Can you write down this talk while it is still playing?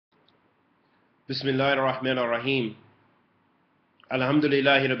Bismillah ar-Rahman ar-Rahim.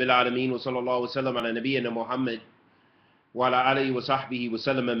 Alhamdulillahi Rabbil Alameen wa sallallahu wa sallam ala nabiyyina Muhammad wa ala alihi wa sahbihi wa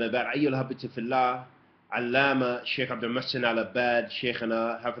sallam amma ba'd. Ayyuhal habati fillah, Allamah Sheikh Al-Muhsin al-Abbad,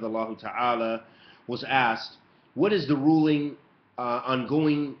 Sheikhana Hafidhullah Ta'ala, was asked, what is the ruling on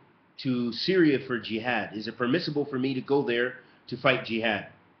going to Syria for jihad? Is it permissible for me to go there to fight jihad?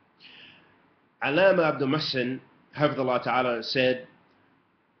 Allamah Al-Muhsin Hafidhullah Ta'ala said,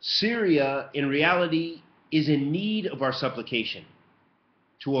 Syria in reality is in need of our supplication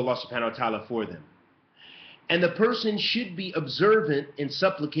to Allah subhanahu wa ta'ala for them. And the person should be observant in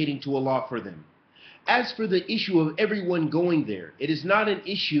supplicating to Allah for them. As for the issue of everyone going there, it is not an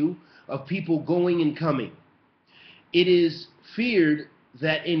issue of people going and coming. It is feared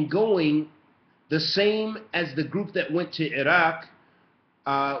that in going, the same as the group that went to Iraq,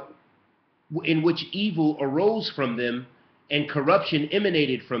 in which evil arose from them and corruption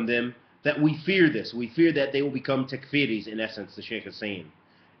emanated from them, that we fear this. We fear that they will become takfiris, in essence, the Shaykh is saying.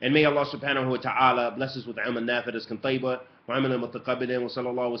 And may Allah subhanahu wa ta'ala bless us with ilman nafi'an rizqan tayyiban wa amalan mutaqabbalan wa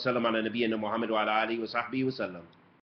sallallahu wa sallam ala nabiyyina Muhammad wa ala alihi wa sahbihi wa sallam.